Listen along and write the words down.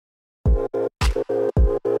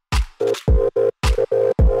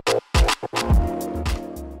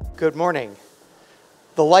Good morning.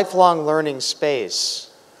 The lifelong learning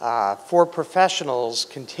space for professionals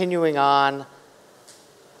continuing on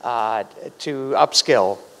to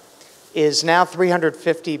upskill is now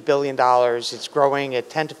 $350 billion. It's growing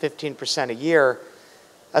at 10 to 15% a year.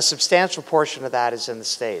 A substantial portion of that is in the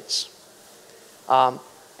States. And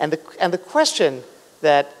the question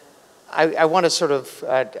that I want to sort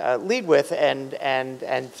of lead with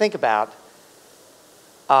and think about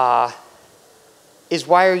is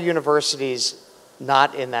why are universities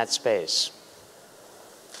not in that space?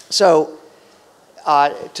 So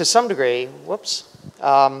to some degree,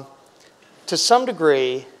 to some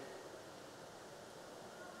degree,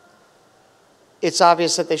 it's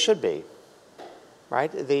obvious that they should be, right?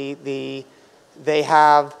 They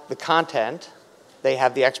have the content, they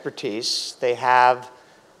have the expertise, they have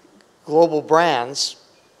global brands,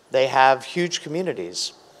 they have huge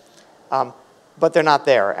communities, but they're not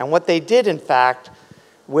there. And what they did, in fact,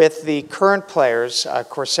 with the current players,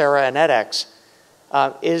 Coursera and edX,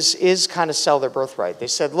 is kind of sell their birthright. They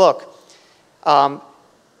said, look,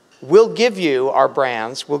 we'll give you our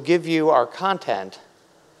brands, we'll give you our content,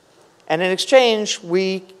 and in exchange,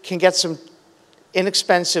 we can get some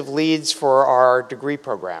inexpensive leads for our degree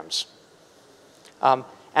programs. And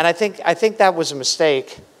I think that was a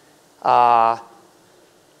mistake, and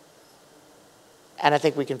I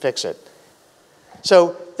think we can fix it.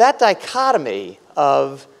 So that dichotomy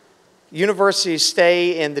of universities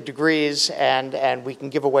stay in the degrees and we can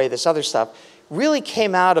give away this other stuff really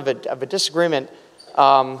came out of a disagreement.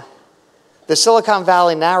 The Silicon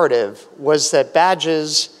Valley narrative was that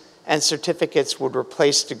badges and certificates would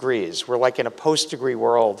replace degrees. We're like in a post-degree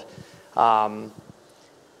world. Ryan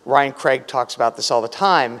Craig talks about this all the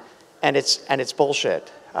time, and it's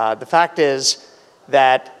bullshit. The fact is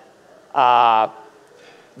that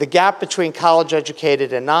the gap between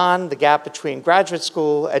college-educated and non, the gap between graduate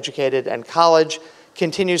school-educated and college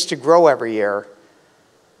continues to grow every year.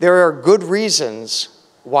 There are good reasons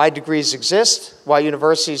why degrees exist, why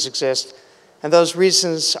universities exist, and those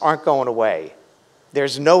reasons aren't going away.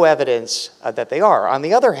 There's no evidence that they are. On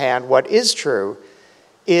the other hand, what is true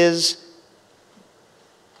is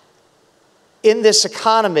in this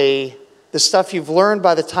economy, the stuff you've learned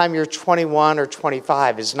by the time you're 21 or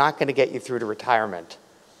 25 is not going to get you through to retirement.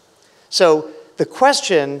 So the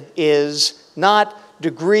question is not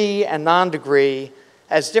degree and non-degree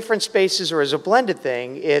as different spaces or as a blended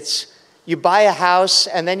thing. It's you buy a house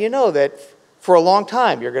and then you know that for a long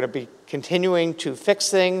time you're going to be continuing to fix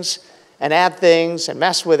things and add things and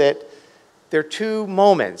mess with it. There are two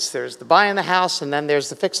moments. There's the buying the house and then there's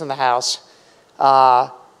the fixing the house.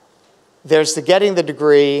 There's the getting the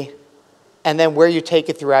degree and then where you take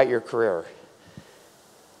it throughout your career.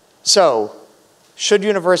 So, should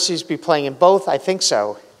universities be playing in both? I think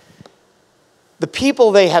so. The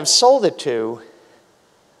people they have sold it to,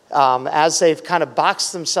 as they've kind of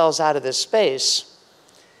boxed themselves out of this space,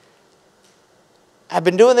 have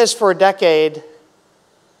been doing this for a decade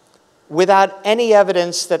without any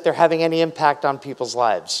evidence that they're having any impact on people's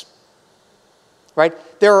lives. Right?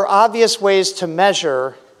 There are obvious ways to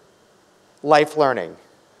measure lifelong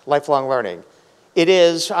learning. It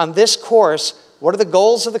is, on this course, what are the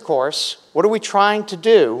goals of the course? What are we trying to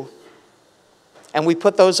do? And we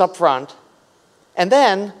put those up front. And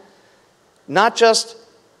then, not just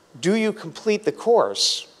do you complete the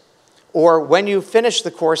course, or when you finish the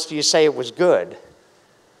course, do you say it was good?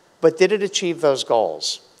 But did it achieve those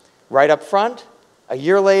goals? Right up front, a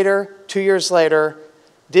year later, 2 years later,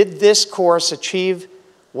 did this course achieve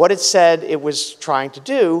what it said it was trying to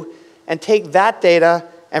do? And take that data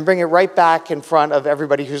and bring it right back in front of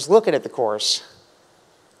everybody who's looking at the course.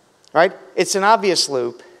 Right? It's an obvious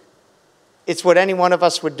loop. It's what any one of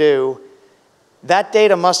us would do. That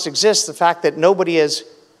data must exist. The fact that nobody has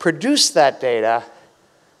produced that data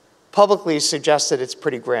publicly suggests that it's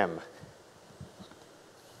pretty grim.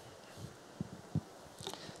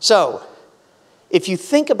 So, if you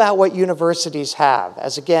think about what universities have,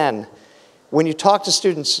 as again, when you talk to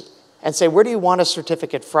students and say, where do you want a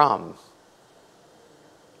certificate from?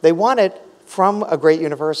 They want it from a great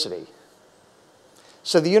university.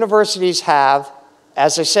 So the universities have,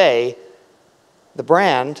 as I say, the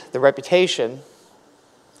brand, the reputation,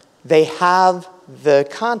 they have the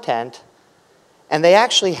content, and they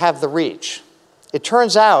actually have the reach. It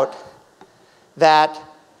turns out that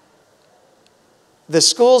the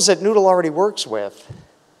schools that Noodle already works with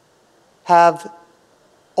have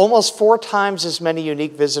almost 4 times as many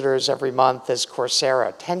unique visitors every month as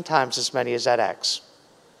Coursera, 10 times as many as edX.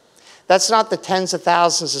 That's not the tens of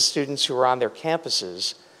thousands of students who are on their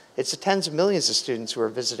campuses. It's the tens of millions of students who are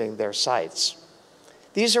visiting their sites.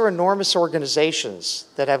 These are enormous organizations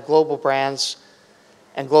that have global brands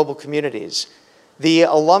and global communities. The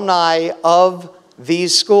alumni of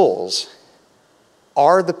these schools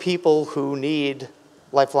are the people who need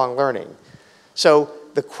lifelong learning. So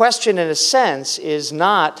the question, in a sense, is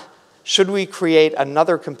not, should we create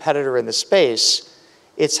another competitor in the space?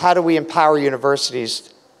 It's how do we empower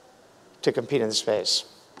universities to compete in the space?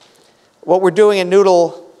 What we're doing in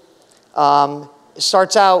Noodle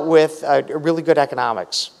starts out with really good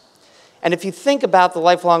economics. And if you think about the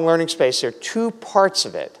lifelong learning space, there are two parts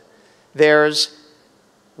of it. There's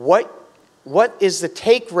what is the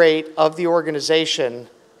take rate of the organization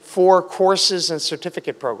for courses and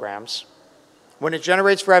certificate programs when it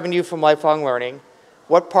generates revenue from lifelong learning.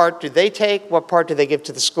 What part do they take? What part do they give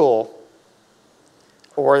to the school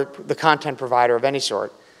or the content provider of any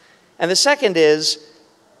sort? And the second is,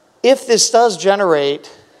 if this does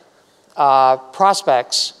generate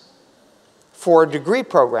prospects for degree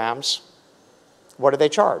programs, what do they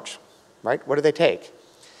charge, right? What do they take?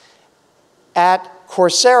 At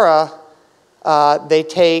Coursera, they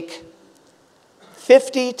take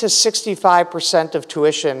 50 to 65% of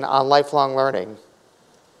tuition on lifelong learning.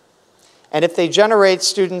 And if they generate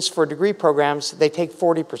students for degree programs, they take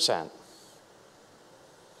 40%.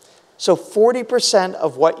 So 40%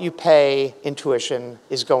 of what you pay in tuition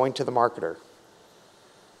is going to the marketer.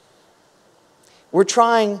 We're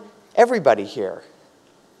trying, everybody here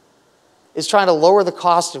is trying to lower the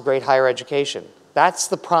cost of great higher education. That's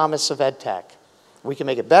the promise of ed tech. We can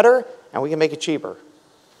make it better and we can make it cheaper.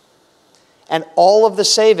 And all of the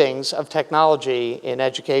savings of technology in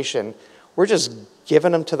education, we're just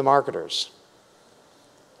giving them to the marketers.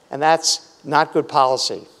 And that's not good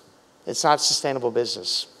policy. It's not sustainable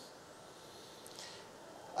business.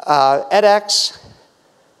 edX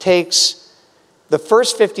takes the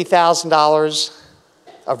first $50,000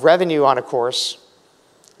 of revenue on a course,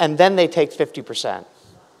 and then they take 50%.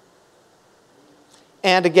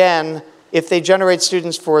 And again, if they generate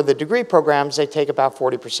students for the degree programs, they take about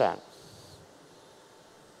 40%.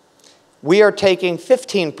 We are taking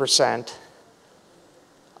 15%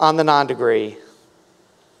 on the non-degree,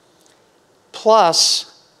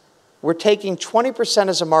 plus we're taking 20%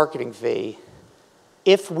 as a marketing fee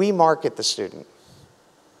if we market the student.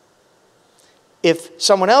 If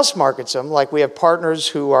someone else markets them, like we have partners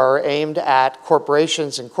who are aimed at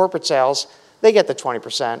corporations and corporate sales, they get the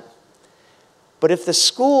 20%. But if the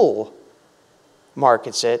school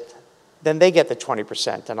markets it, then they get the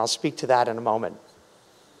 20%, and I'll speak to that in a moment.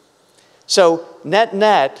 So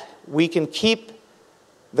net-net, we can keep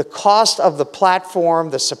the cost of the platform,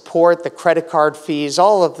 the support, the credit card fees,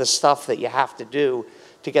 all of the stuff that you have to do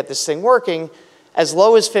to get this thing working, as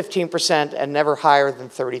low as 15% and never higher than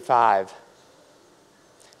 35%.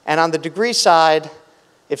 And on the degree side,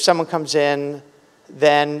 if someone comes in,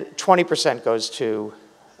 then 20% goes to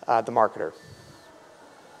the marketer.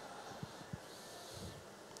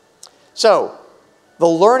 So the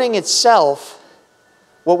learning itself,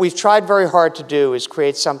 what we've tried very hard to do is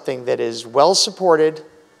create something that is well supported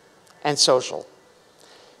and social.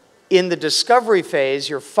 In the discovery phase,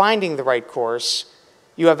 you're finding the right course.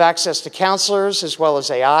 You have access to counselors as well as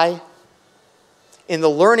AI. In the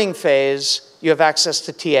learning phase, you have access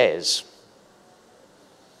to TAs.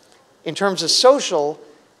 In terms of social,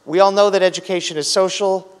 we all know that education is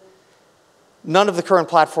social. None of the current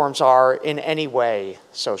platforms are in any way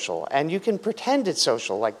social. And you can pretend it's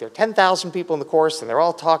social, like there are 10,000 people in the course and they're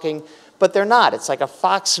all talking, but they're not. It's like a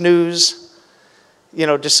Fox News,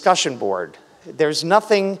 discussion board. There's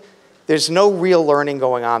no real learning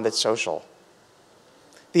going on that's social.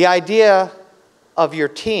 The idea of your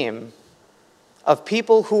team, of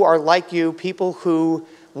people who are like you, people who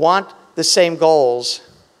want the same goals,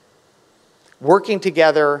 working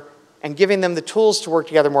together and giving them the tools to work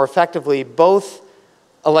together more effectively, both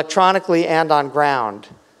electronically and on ground,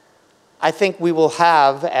 I think we will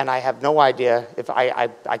have, and I have no idea, if I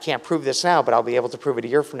can't prove this now, but I'll be able to prove it a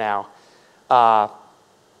year from now,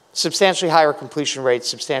 substantially higher completion rates,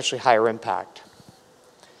 substantially higher impact.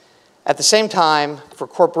 At the same time, for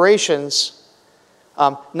corporations,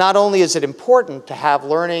 not only is it important to have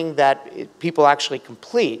learning that people actually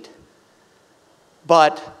complete,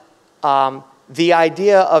 but the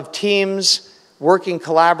idea of teams working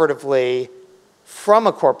collaboratively from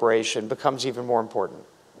a corporation becomes even more important,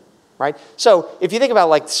 right? So if you think about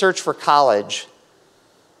like search for college,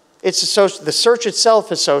 the search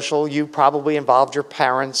itself is social. You probably involved your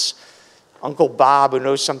parents, Uncle Bob, who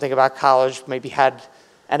knows something about college, maybe had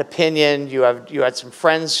an opinion. You had some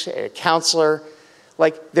friends, a counselor.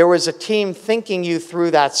 Like there was a team thinking you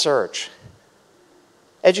through that search.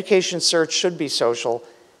 Education search should be social.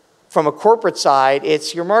 From a corporate side,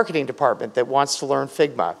 it's your marketing department that wants to learn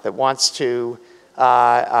Figma, that wants to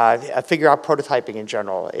figure out prototyping in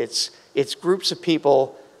general. It's groups of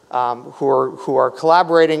people who are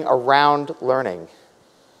collaborating around learning.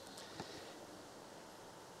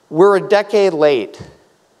 We're a decade late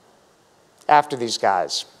after these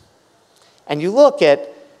guys. And you look at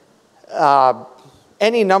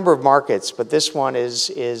any number of markets, but this one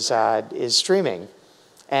is streaming,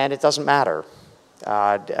 and it doesn't matter.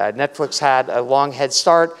 Netflix had a long head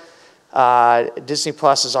start. Disney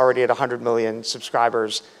Plus is already at 100 million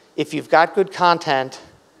subscribers. If you've got good content,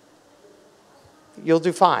 you'll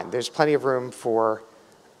do fine. There's plenty of room for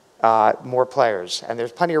more players, and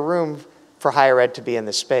there's plenty of room for higher ed to be in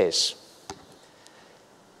this space.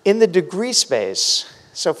 In the degree space,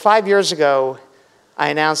 so 5 years ago, I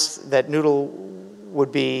announced that Noodle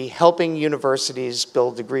would be helping universities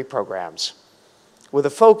build degree programs with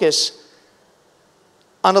a focus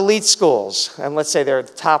on elite schools, and let's say they're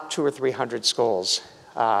the top 200 or 300 schools.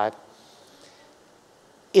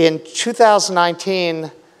 In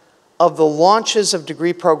 2019, of the launches of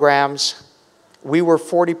degree programs, we were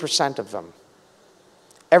 40% of them.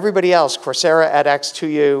 Everybody else, Coursera, edX,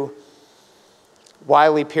 2U,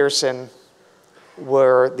 Wiley, Pearson,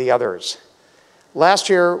 were the others. Last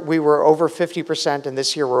year, we were over 50%, and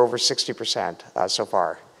this year we're over 60% so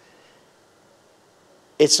far.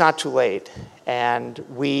 It's not too late, and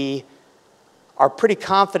we are pretty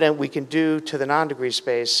confident we can do to the non-degree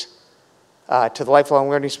space, to the lifelong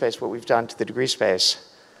learning space, what we've done to the degree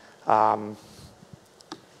space. But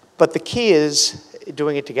the key is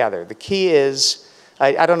doing it together. The key is,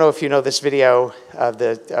 I don't know if you know this video of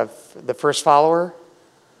the first follower.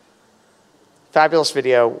 Fabulous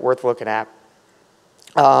video, worth looking at.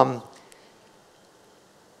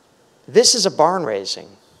 This is a barn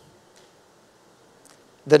raising.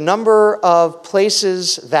 The number of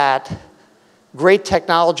places that great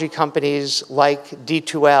technology companies like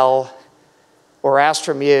D2L or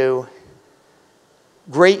AstroMu,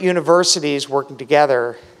 great universities working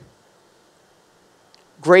together,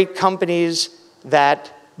 great companies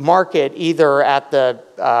that market either at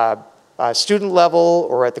the student level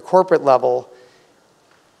or at the corporate level,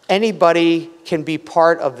 anybody can be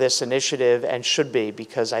part of this initiative and should be,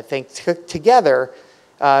 because I think together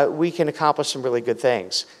we can accomplish some really good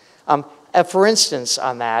things. For instance,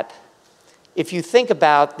 on that, if you think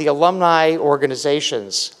about the alumni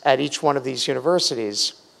organizations at each one of these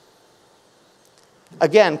universities,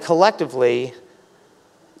 again, collectively,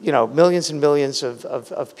 you know, millions and millions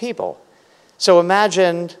of people. So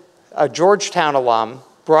imagine a Georgetown alum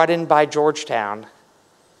brought in by Georgetown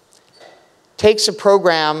takes a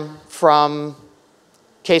program from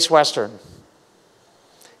Case Western.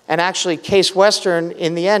 And actually, Case Western,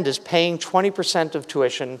 in the end, is paying 20% of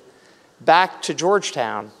tuition back to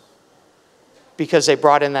Georgetown because they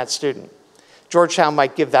brought in that student. Georgetown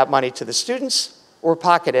might give that money to the students or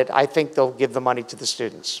pocket it. I think they'll give the money to the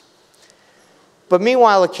students. But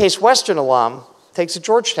meanwhile, a Case Western alum takes a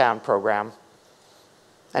Georgetown program,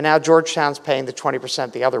 and now Georgetown's paying the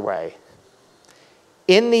 20% the other way.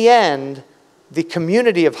 In the end, the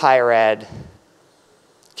community of higher ed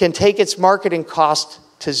can take its marketing cost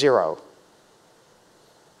to zero,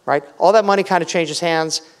 right? All that money kind of changes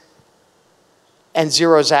hands and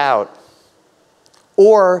zeroes out.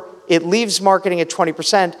 Or it leaves marketing at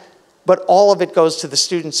 20%, but all of it goes to the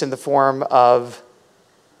students in the form of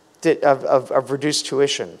reduced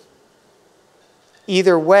tuition.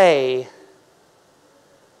 Either way,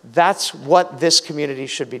 that's what this community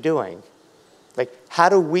should be doing. Like, how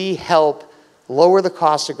do we help lower the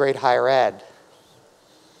cost of great higher ed?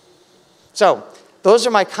 So, those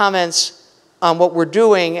are my comments on what we're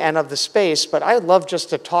doing and of the space, but I'd love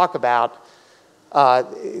just to talk about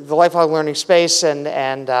the lifelong learning space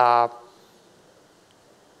and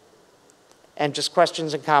just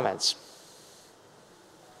questions and comments.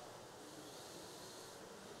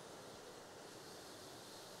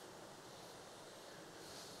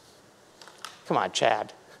 Come on,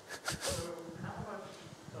 Chad. So how much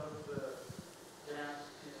of the gap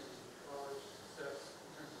in college success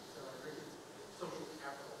in terms of accelerating social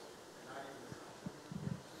capital and not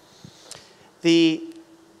even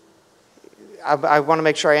I want to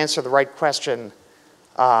make sure I answer the right question.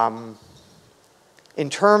 In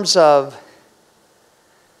terms of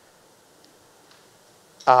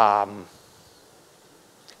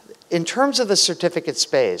the certificate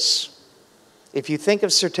space, if you think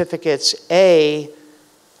of certificates, A,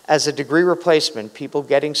 as a degree replacement, people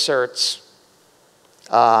getting certs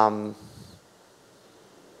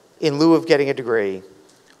in lieu of getting a degree,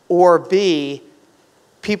 or B,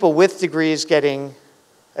 people with degrees getting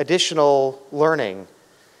additional learning,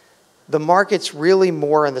 the market's really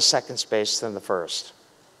more in the second space than the first.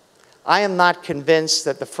 I am not convinced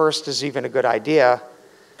that the first is even a good idea.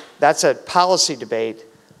 That's a policy debate,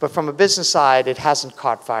 but from a business side, it hasn't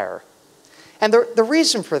caught fire. And the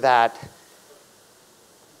reason for that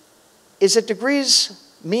is that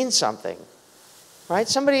degrees mean something, right?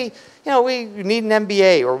 Somebody, we need an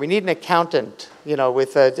MBA or we need an accountant,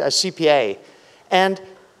 with a CPA.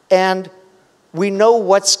 And we know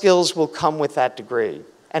what skills will come with that degree.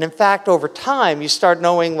 And in fact, over time, you start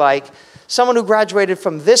knowing, like, someone who graduated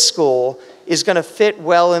from this school is going to fit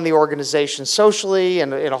well in the organization socially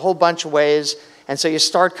and in a whole bunch of ways. And so you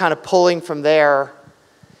start kind of pulling from there.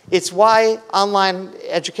 It's why online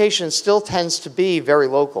education still tends to be very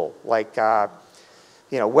local. Like,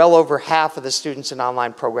 well over half of the students in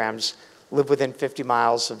online programs live within 50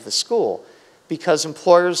 miles of the school because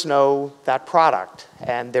employers know that product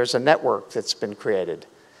and there's a network that's been created.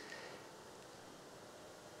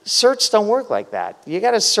 Certs don't work like that. You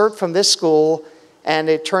got a cert from this school, and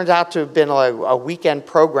it turns out to have been a weekend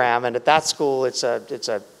program, and at that school, it's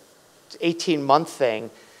a 18-month thing,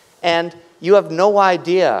 and you have no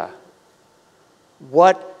idea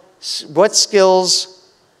what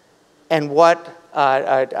skills and what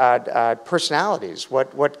personalities,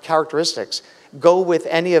 what characteristics go with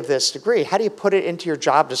any of this degree. How do you put it into your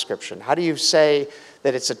job description? How do you say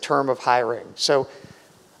that it's a term of hiring? So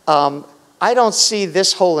I don't see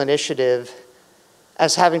this whole initiative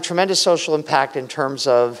as having tremendous social impact in terms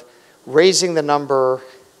of raising the number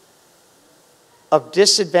of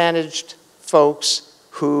disadvantaged folks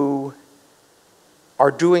who are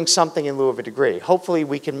doing something in lieu of a degree. Hopefully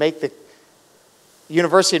we can make the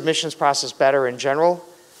university admissions process better in general,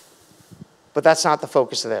 but that's not the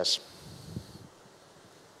focus of this.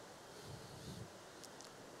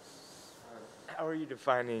 How are you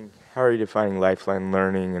defining lifelong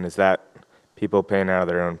learning, and is that people paying out of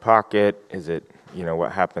their own pocket? Is it,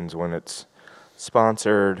 what happens when it's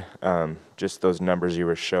sponsored? Just those numbers you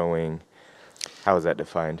were showing, how is that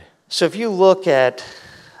defined? So if you look at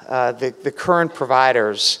the current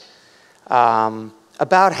providers,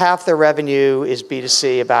 about half their revenue is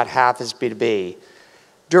B2C, about half is B2B.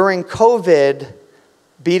 During COVID,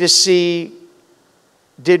 B2C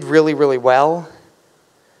did really, really well.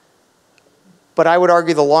 But I would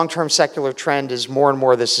argue the long-term secular trend is more and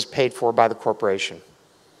more this is paid for by the corporation.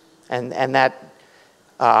 And that,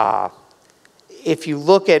 if you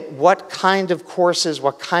look at what kind of courses,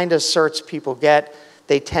 what kind of certs people get,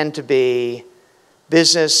 they tend to be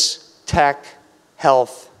business, tech,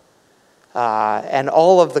 health, and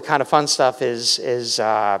all of the kind of fun stuff is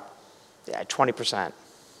 20%.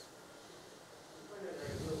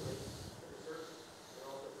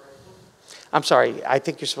 I'm sorry, I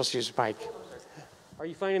think you're supposed to use the mic. Are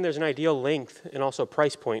you finding there's an ideal length and also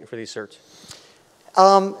price point for these certs?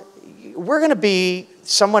 We're going to be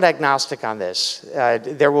somewhat agnostic on this.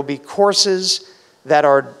 There will be courses that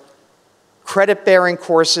are credit-bearing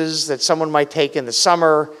courses that someone might take in the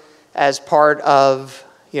summer as part of,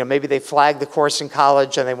 maybe they flag the course in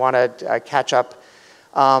college and they want to catch up.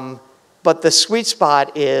 But the sweet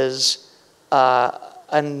spot is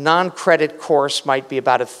a non-credit course might be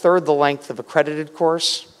about a third the length of a credited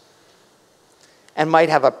course and might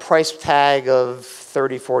have a price tag of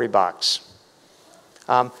 $30, $40.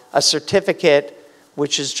 A certificate,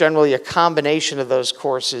 which is generally a combination of those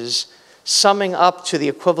courses, summing up to the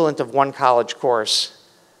equivalent of one college course,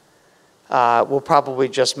 will probably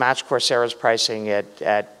just match Coursera's pricing at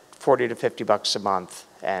 $40 to $50 a month,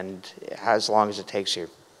 and as long as it takes you.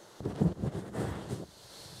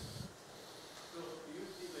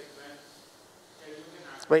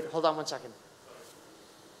 Wait, hold on one second.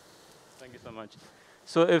 Thank you so much.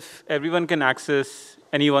 So if everyone can access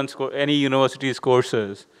any university's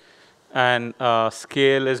courses and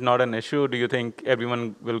scale is not an issue, do you think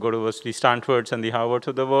everyone will go to the Stanfords and the Harvards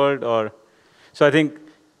of the world? Or so I think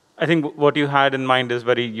what you had in mind is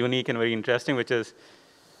very unique and very interesting, which is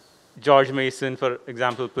George Mason, for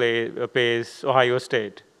example, pays Ohio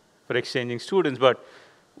State for exchanging students, but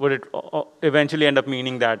would it eventually end up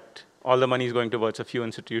meaning that all the money is going towards a few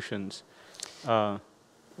institutions?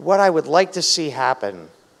 What I would like to see happen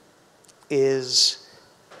is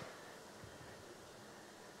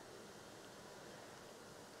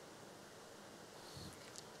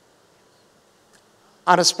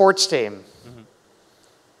on a sports team,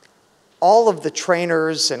 all of the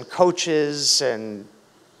trainers and coaches and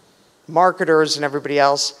marketers and everybody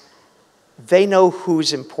else, they know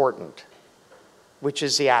who's important, which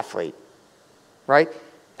is the athlete, right?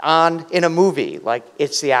 In a movie, like,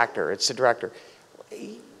 it's the actor, it's the director.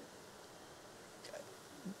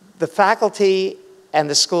 The faculty and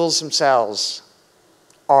the schools themselves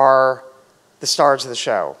are the stars of the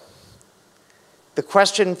show. The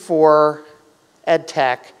question for ed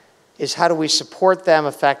tech is how do we support them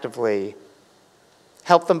effectively,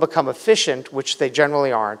 help them become efficient, which they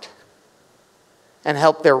generally aren't, and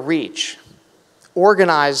help their reach,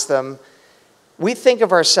 organize them. We think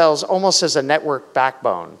of ourselves almost as a network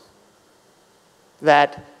backbone,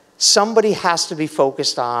 that somebody has to be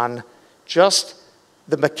focused on just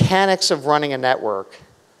the mechanics of running a network.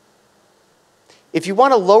 If you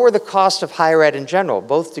want to lower the cost of higher ed in general,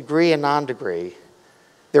 both degree and non-degree,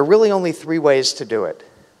 there are really only 3 ways to do it.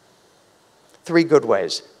 3 good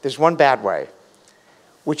ways. There's one bad way,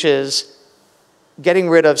 which is getting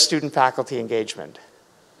rid of student-faculty engagement.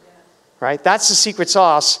 Right? That's the secret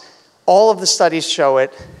sauce. All of the studies show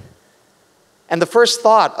it. And the first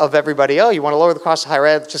thought of everybody, oh, you want to lower the cost of higher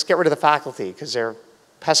ed, just get rid of the faculty because they're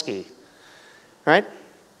pesky. Right?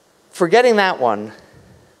 Forgetting that one,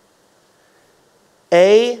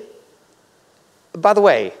 by the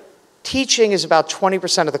way, teaching is about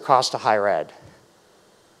 20% of the cost of higher ed.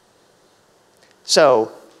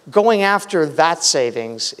 So going after that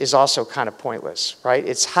savings is also kind of pointless, right?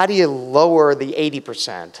 It's how do you lower the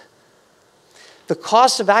 80%? The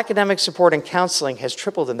cost of academic support and counseling has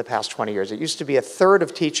tripled in the past 20 years. It used to be 1/3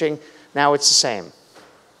 of teaching, now it's the same.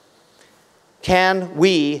 Can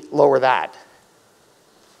we lower that?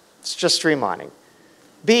 It's just streamlining.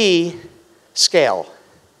 B, scale.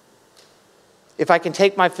 If I can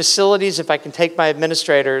take my facilities, if I can take my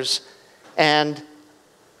administrators and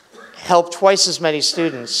help twice as many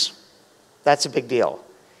students, that's a big deal.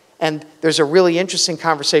 And there's a really interesting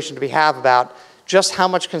conversation to be had about just how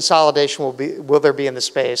much consolidation will there be in the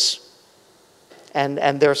space,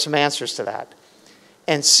 and there are some answers to that.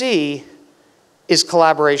 And C is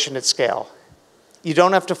collaboration at scale. You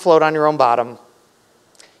don't have to float on your own bottom.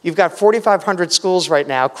 You've got 4,500 schools right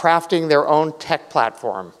now crafting their own tech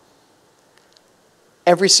platform.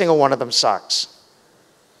 Every single one of them sucks.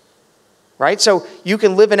 Right? So you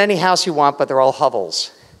can live in any house you want, but they're all hovels.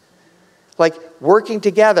 Like working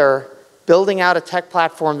together, building out a tech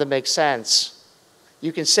platform that makes sense,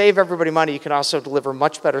 you can save everybody money. You can also deliver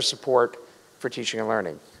much better support for teaching and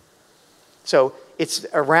learning. So it's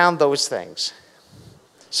around those things.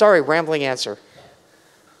 Sorry, rambling answer.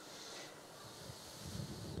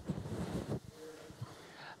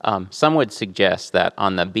 Some would suggest that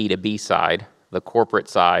on the B2B side, the corporate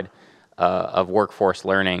side of workforce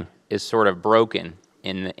learning is sort of broken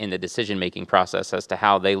in the decision-making process as to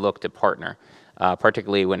how they look to partner,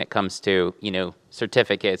 particularly when it comes to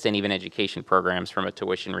certificates and even education programs from a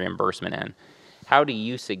tuition reimbursement end. How do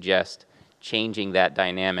you suggest changing that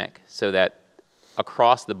dynamic so that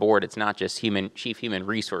across the board it's not just chief human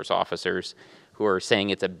resource officers who are saying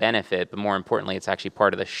it's a benefit, but more importantly it's actually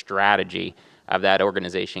part of the strategy of that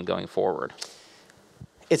organization going forward?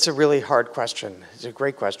 It's a really hard question. It's a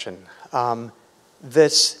great question.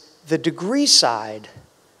 The degree side,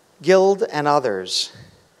 Guild and others,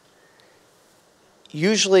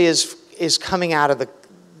 usually is coming out of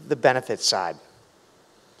the benefit side.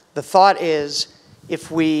 The thought is,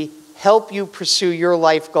 if we help you pursue your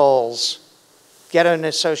life goals, get an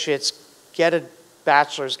associate's, get a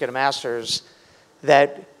bachelor's, get a master's,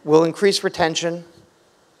 that will increase retention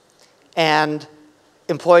and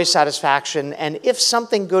employee satisfaction, and if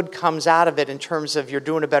something good comes out of it in terms of you're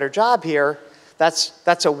doing a better job here,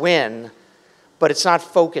 that's a win, but it's not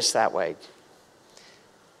focused that way.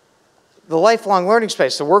 The lifelong learning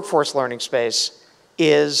space, the workforce learning space,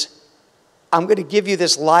 is I'm going to give you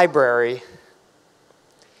this library,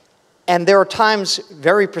 and there are times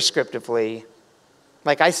very prescriptively,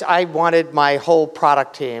 like I wanted my whole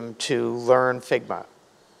product team to learn Figma.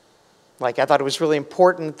 Like I thought it was really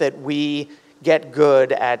important that we get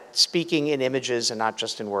good at speaking in images and not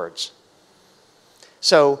just in words.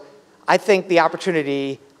 So I think the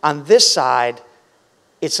opportunity on this side,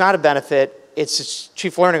 it's not a benefit, it's a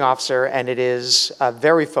chief learning officer, and it is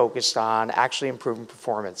very focused on actually improving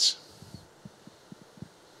performance.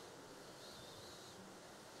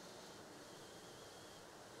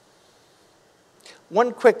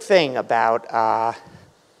 One quick thing about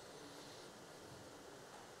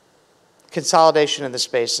consolidation in the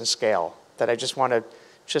space and scale that I just want to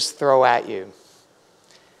just throw at you.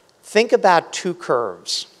 Think about 2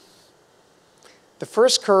 curves. The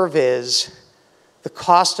first curve is the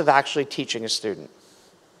cost of actually teaching a student.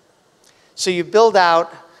 So you build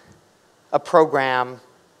out a program,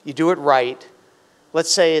 you do it right. Let's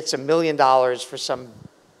say it's $1 million for some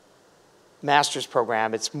master's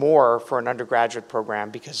program. It's more for an undergraduate program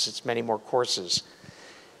because it's many more courses.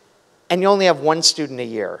 And you only have 1 student a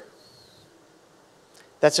year.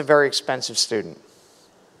 That's a very expensive student,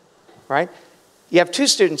 right? You have 2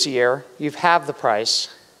 students a year, you've halved the price.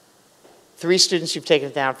 3 students, you've taken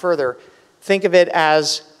it down further. Think of it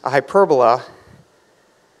as a hyperbola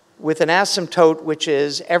with an asymptote, which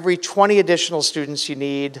is every 20 additional students you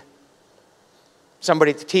need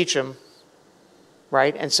somebody to teach them,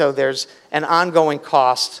 right? And so there's an ongoing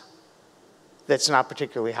cost that's not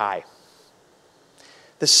particularly high.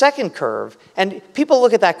 The second curve, and people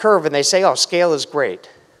look at that curve and they say, oh, scale is great.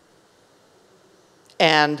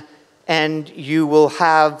 And you will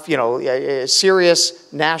have, you know,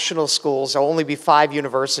 serious national schools. There will only be 5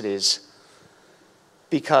 universities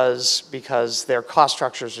because their cost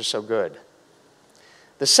structures are so good.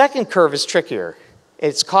 The second curve is trickier.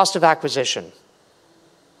 It's cost of acquisition.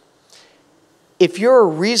 If you're a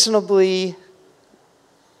reasonably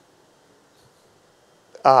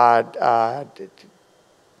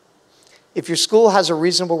if your school has a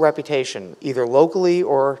reasonable reputation, either locally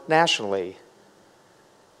or nationally,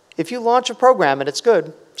 if you launch a program and it's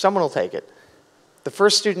good, someone will take it. The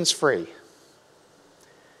first student's free.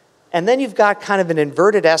 And then you've got kind of an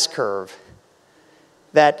inverted S-curve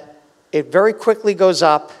that it very quickly goes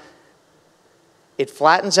up, it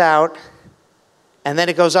flattens out, and then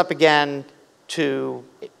it goes up again to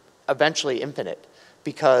eventually infinite,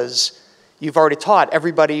 because you've already taught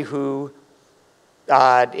everybody who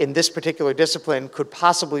in this particular discipline could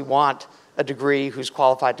possibly want a degree who's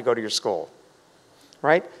qualified to go to your school,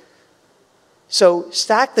 right? So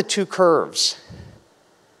stack the 2 curves,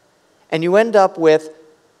 and you end up with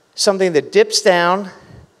something that dips down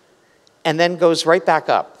and then goes right back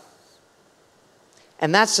up.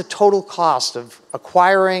 And that's the total cost of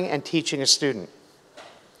acquiring and teaching a student.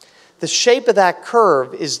 The shape of that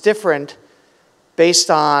curve is different based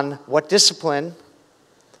on what discipline,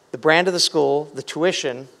 the brand of the school, the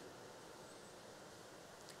tuition,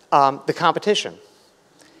 the competition.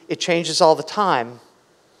 It changes all the time.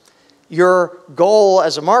 Your goal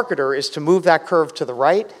as a marketer is to move that curve to the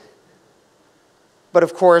right. But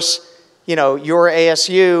of course, you know, you're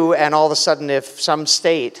ASU, and all of a sudden if some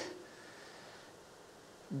state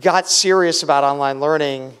got serious about online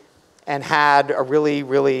learning and had a really,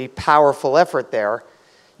 really powerful effort there,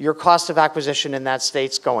 your cost of acquisition in that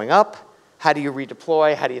state's going up. How do you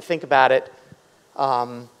redeploy? How do you think about it?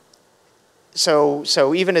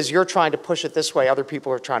 So even as you're trying to push it this way, other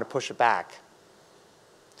people are trying to push it back.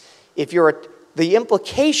 If you're the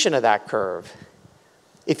implication of that curve,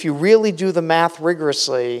 if you really do the math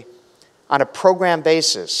rigorously on a program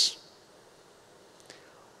basis,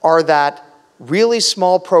 are that really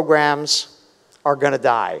small programs are going to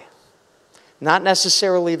die. Not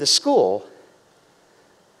necessarily the school,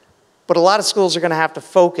 but a lot of schools are going to have to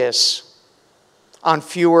focus on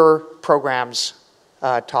fewer programs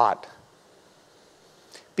taught.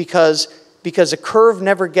 Because a curve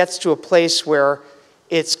never gets to a place where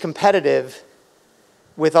it's competitive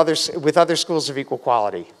with other schools of equal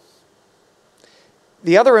quality.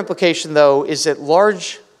 The other implication, though, is that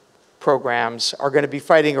large programs are going to be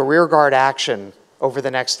fighting a rearguard action over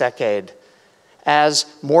the next decade. As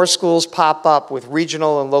more schools pop up with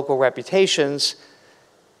regional and local reputations,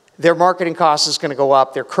 their marketing cost is going to go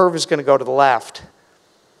up, their curve is going to go to the left,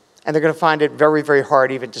 and they're going to find it very, very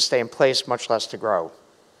hard even to stay in place, much less to grow.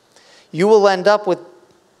 You will end up with,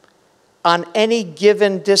 in any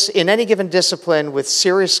given discipline, with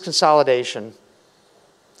serious consolidation,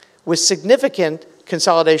 with significant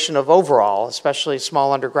consolidation of overall, especially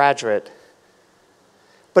small undergraduate,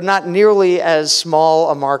 but not nearly as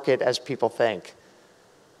small a market as people think,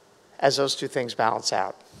 as those 2 things balance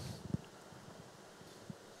out.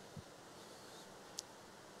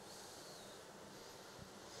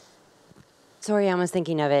 Sorry, I was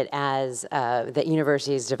thinking of it as that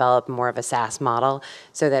universities develop more of a SaaS model,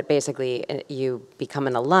 so that basically you become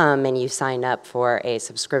an alum and you sign up for a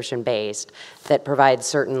subscription-based that provides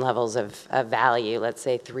certain levels of value, let's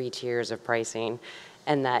say 3 tiers of pricing,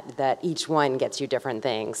 and that each one gets you different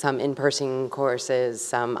things, some in-person courses,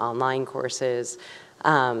 some online courses,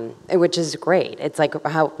 which is great. It's like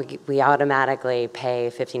how we automatically pay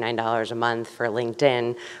 $59 a month for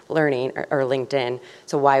LinkedIn Learning or LinkedIn.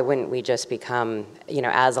 So why wouldn't we just become, you know,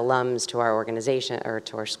 as alums to our organization or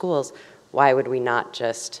to our schools, why would we not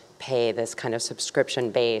just pay this kind of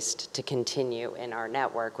subscription-based to continue in our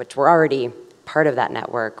network, which we're already part of that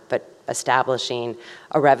network, but establishing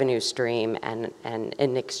a revenue stream and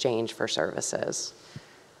in exchange for services?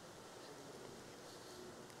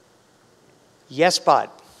 Yes,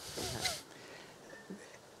 but.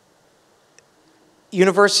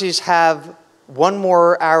 Universities have one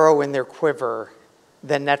more arrow in their quiver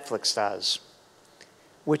than Netflix does,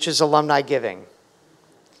 which is alumni giving.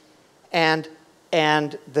 And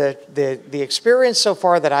the experience so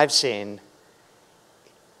far that I've seen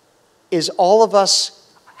is all of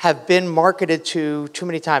us have been marketed to too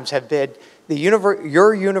many times, have been,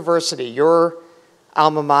 your university, your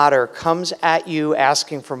alma mater comes at you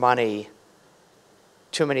asking for money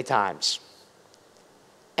too many times.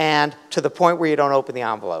 And to the point where you don't open the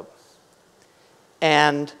envelope.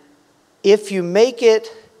 And if you make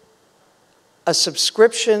it a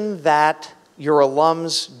subscription that your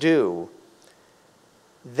alums do,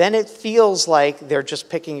 then it feels like they're just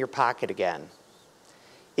picking your pocket again.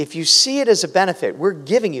 If you see it as a benefit, we're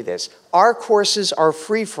giving you this. Our courses are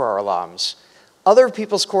free for our alums. Other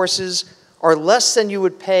people's courses are less than you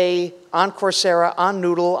would pay on Coursera, on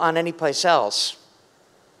Noodle, on any place else.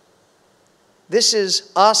 This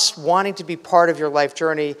is us wanting to be part of your life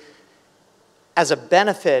journey as a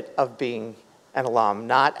benefit of being an alum,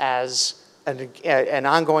 not as an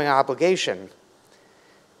ongoing obligation.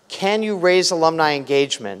 Can you raise alumni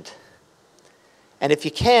engagement? And if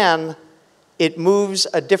you can, it moves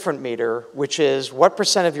a different meter, which is what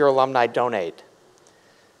 % of your alumni donate.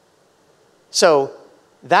 So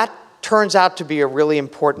that turns out to be a really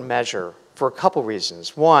important measure for a couple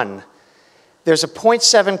reasons. One, there's a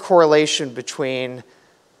 0.7 correlation between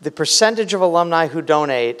the percentage of alumni who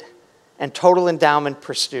donate and total endowment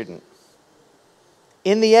per student.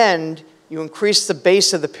 In the end, you increase the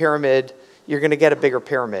base of the pyramid, you're going to get a bigger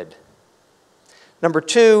pyramid. Number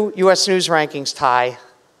two, US News rankings tie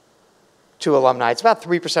to alumni. It's about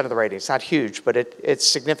 3% of the rating. It's not huge, but it's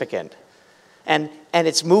significant. And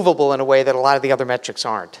it's movable in a way that a lot of the other metrics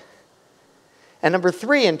aren't. And number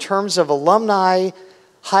three, in terms of alumni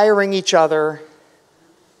hiring each other,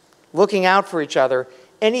 looking out for each other,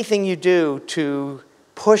 anything you do to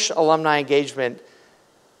push alumni engagement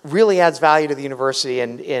really adds value to the university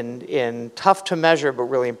in tough to measure but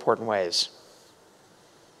really important ways.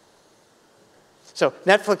 So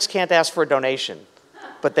Netflix can't ask for a donation,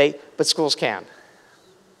 but schools can.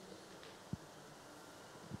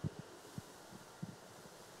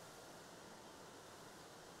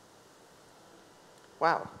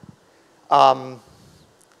 Wow.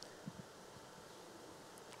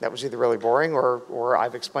 That was either really boring or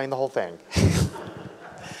I've explained the whole thing.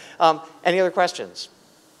 Any other questions?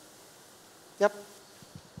 Yep.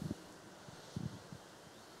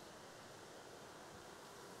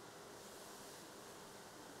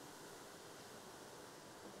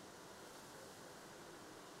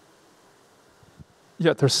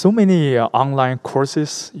 Yeah, there's so many online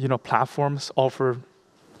courses, platforms offer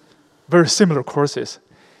very similar courses.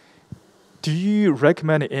 Do you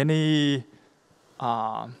recommend any,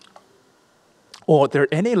 or are there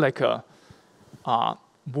any more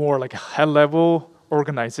like a high-level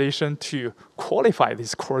organization to qualify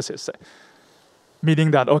these courses?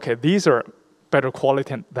 Meaning that, okay, these are better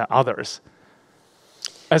quality than others.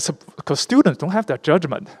 Because students don't have that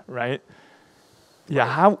judgment, right? Yeah,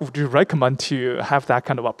 how would you recommend to have that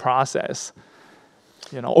kind of a process?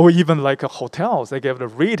 Or even like hotels, they give the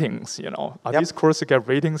ratings, Are these courses get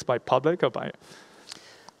ratings by public or by?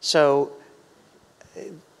 So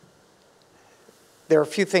there are a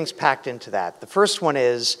few things packed into that. The first one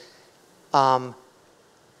is, are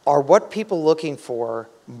what people looking for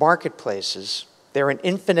marketplaces? There are an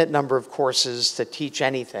infinite number of courses to teach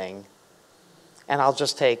anything. And I'll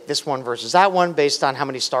just take this one versus that one based on how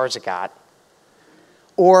many stars it got.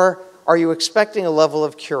 Or are you expecting a level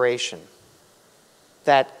of curation?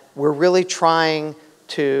 That we're really trying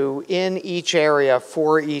to, in each area,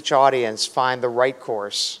 for each audience, find the right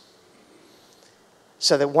course.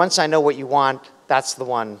 So that once I know what you want, that's the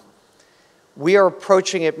one. We are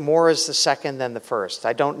approaching it more as the second than the first.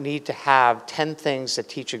 I don't need to have 10 things that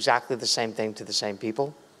teach exactly the same thing to the same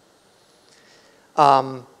people.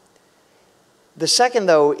 The second,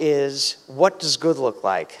 though, is what does good look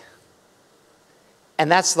like?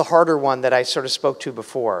 And that's the harder one that I sort of spoke to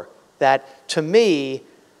before. That, to me,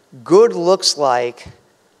 good looks like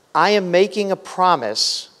I am making a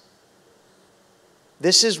promise.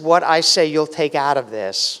 This is what I say you'll take out of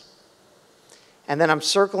this. And then I'm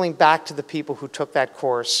circling back to the people who took that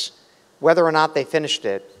course, whether or not they finished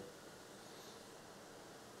it,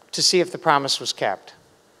 to see if the promise was kept.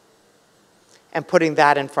 And putting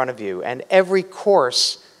that in front of you. And every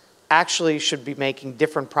course actually should be making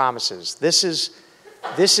different promises. This is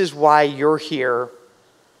why you're here.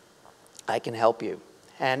 I can help you.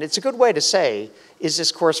 And it's a good way to say, is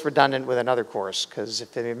this course redundant with another course? Because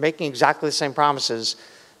if they're making exactly the same promises,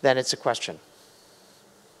 then it's a question.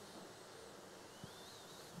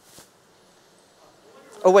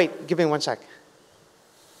 Oh, wait, give me 1 sec.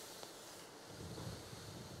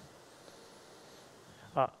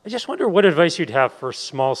 I just wonder what advice you'd have for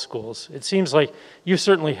small schools. It seems like you've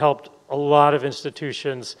certainly helped a lot of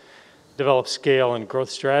institutions develop scale and growth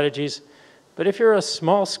strategies. But if you're a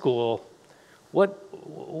small school, what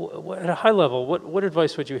at a high level, what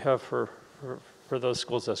advice would you have for those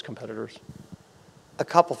schools as competitors? A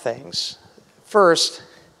couple things. First,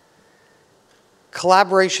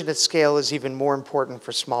 collaboration at scale is even more important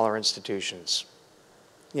for smaller institutions.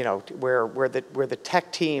 You know, where the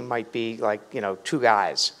tech team might be like, you know, 2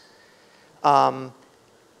 guys. Talking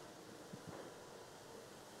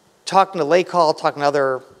to Lake Hall, talking to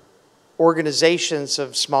other organizations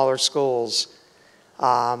of smaller schools,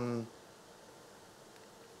 the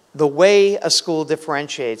way a school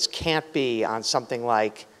differentiates can't be on something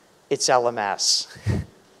like its LMS,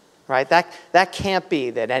 right? That can't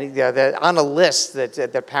be that on a list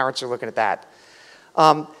that parents are looking at that.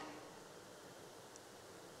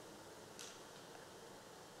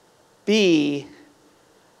 B,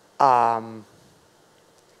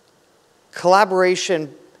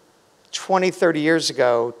 collaboration 20, 30 years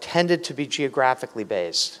ago tended to be geographically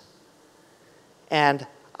based. And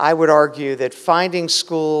I would argue that finding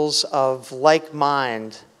schools of like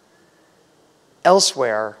mind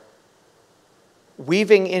elsewhere,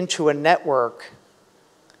 weaving into a network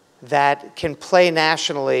that can play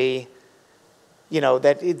nationally, you know,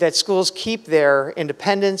 that schools keep their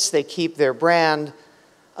independence, they keep their brand,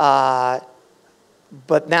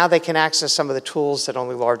 but now they can access some of the tools that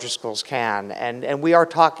only larger schools can. And we are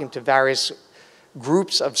talking to various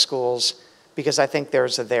groups of schools because I think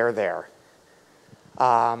there's a there.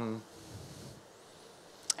 And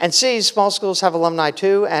C, small schools have alumni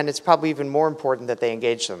too, and it's probably even more important that they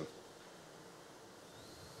engage them.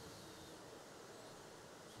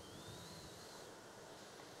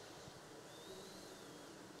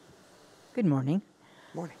 Good morning.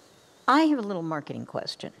 Morning. I have a little marketing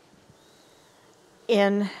question.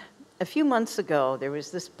 A few months ago, there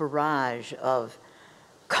was this barrage of,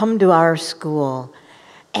 come to our school,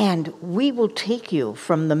 and we will take you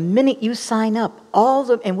from the minute you sign up,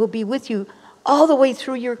 and we'll be with you all the way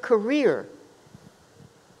through your career.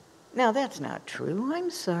 Now, that's not true. I'm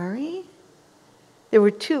sorry. There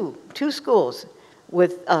were two schools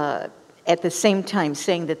with, at the same time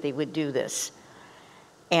saying that they would do this.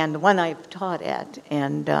 And the one I've taught at,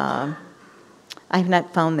 and I have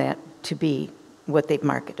not found that to be what they've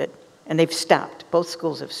marketed. And they've stopped. Both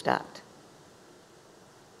schools have stopped.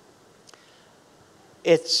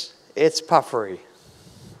 It's puffery.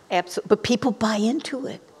 Absolutely. But people buy into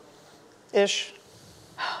it. Ish.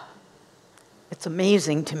 It's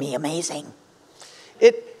amazing to me, amazing.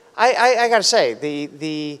 I got to say,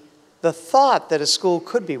 the thought that a school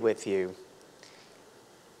could be with you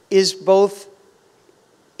is both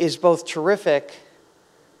terrific,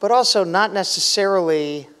 but also not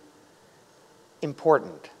necessarily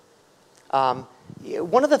important.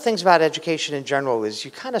 One of the things about education in general is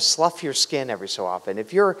you kind of slough your skin every so often.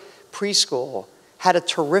 If your preschool had a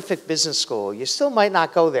terrific business school, you still might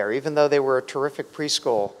not go there, even though they were a terrific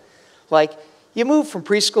preschool. Like, you move from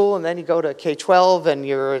preschool and then you go to K-12 and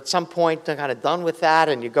you're at some point kind of done with that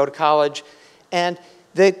and you go to college. And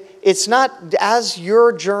it's not, as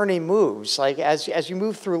your journey moves, like as you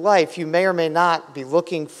move through life, you may or may not be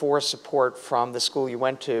looking for support from the school you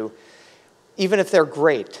went to, even if they're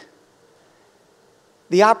great.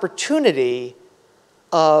 The opportunity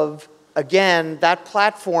of, again, that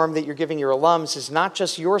platform that you're giving your alums is not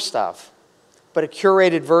just your stuff, but a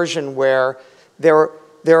curated version where there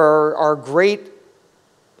are great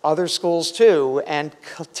other schools too, and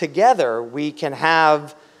together we can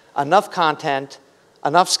have enough content,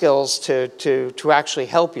 enough skills to actually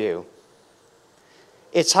help you.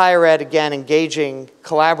 It's higher ed, again, engaging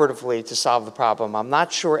collaboratively to solve the problem. I'm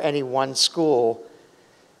not sure any one school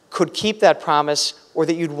could keep that promise or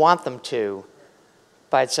that you'd want them to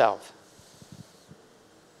by itself.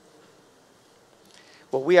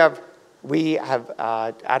 Well, we have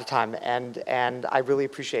out of time, and I really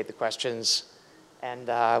appreciate the questions and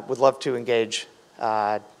would love to engage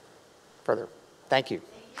further. Thank you.